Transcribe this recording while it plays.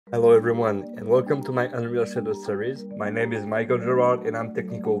Hello everyone and welcome to my Unreal Shadow series. My name is Michael.G and I'm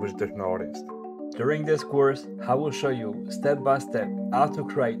technical vegetation artist. During this course, I will show you step by step how to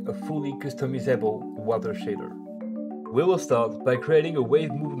create a fully customizable water shader. We will start by creating a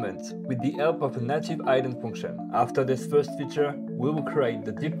wave movement with the help of a native hidden function. After this first feature, we will create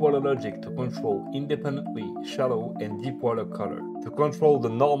the deep water logic to control independently shallow and deep water color. To control the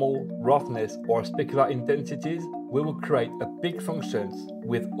normal, roughness or specular intensities, we will create a peak functions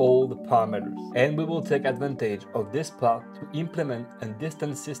with all the parameters. And we will take advantage of this part to implement a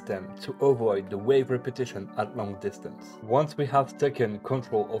distance system to avoid the wave repetition at long distance. Once we have taken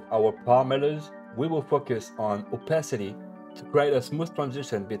control of our parameters, we will focus on opacity to create a smooth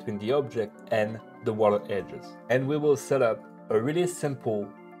transition between the object and the water edges. And we will set up a really simple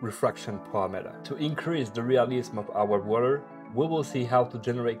refraction parameter. To increase the realism of our water, we will see how to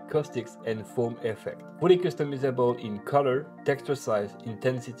generate caustics and foam effect. Fully customizable in color, texture size,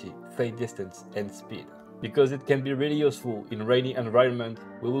 intensity, fade distance, and speed. Because it can be really useful in rainy environment,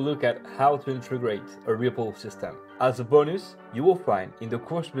 we will look at how to integrate a ripple system. As a bonus, you will find in the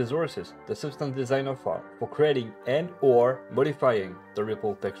course resources the Substance Designer file for creating and or modifying the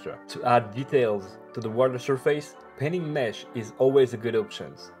ripple texture. To add details to the water surface, painting mesh is always a good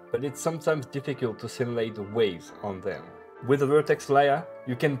option, but it's sometimes difficult to simulate the waves on them. With a vertex layer,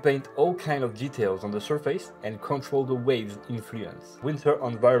 you can paint all kinds of details on the surface and control the waves' influence. Winter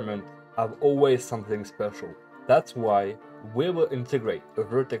environment have always something special. That's why we will integrate a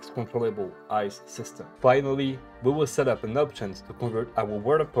vertex controllable ice system. Finally, we will set up an option to convert our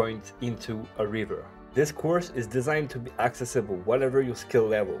water point into a river. This course is designed to be accessible whatever your skill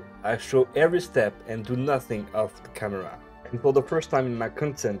level. I show every step and do nothing off the camera. And for the first time in my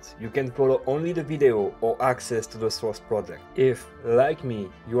content, you can follow only the video or access to the source project. If, like me,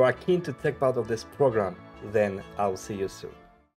 you are keen to take part of this program, then I'll see you soon.